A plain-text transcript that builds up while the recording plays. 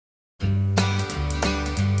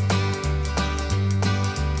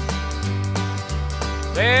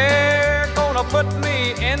gonna put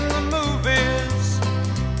me in the movies.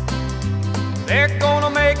 They're gonna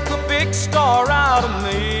make a big star out of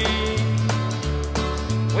me.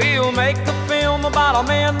 We'll make a film about a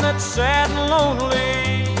man that's sad and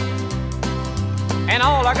lonely, and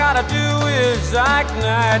all I gotta do is act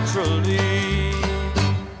naturally.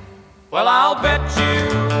 Well, I'll bet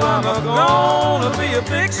you I'm gonna be a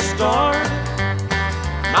big star.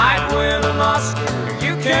 Might win an Oscar,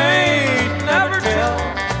 you can't never tell.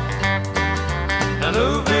 The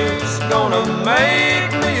movie's gonna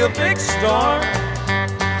make me a big star,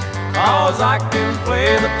 'cause I can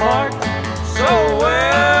play the part so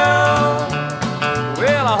well.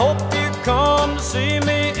 Well, I hope you come to see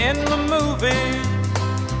me in the movies.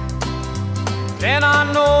 Then I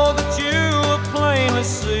know that you'll plainly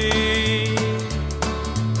see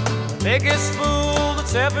the biggest fool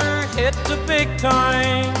that's ever hit the big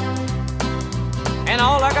time, and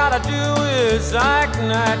all I gotta do is act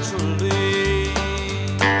naturally.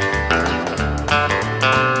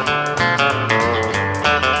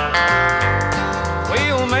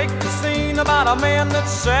 We'll make a scene about a man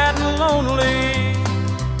that's sad and lonely,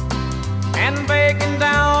 and begging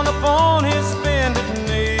down upon his bended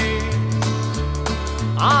knees.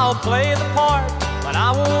 I'll play the part, but I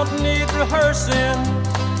won't need rehearsing.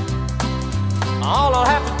 All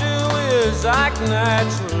I'll have to do is act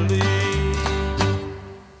naturally.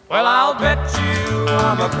 Well, I'll bet you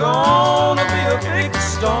I'm gonna be a big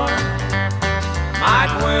star.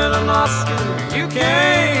 Might win an Oscar, you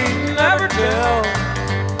can't never tell.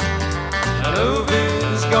 The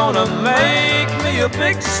movie's gonna make me a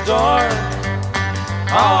big star,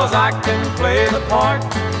 'cause I can play the part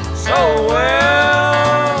so well.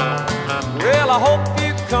 Well, I hope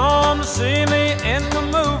you come to see me in the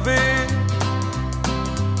movie.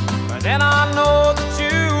 But then I know that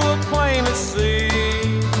you will plainly see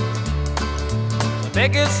the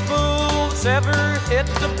biggest fool that's ever hit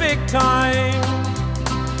the big time,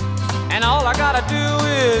 and all I gotta do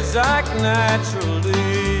is act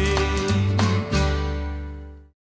naturally.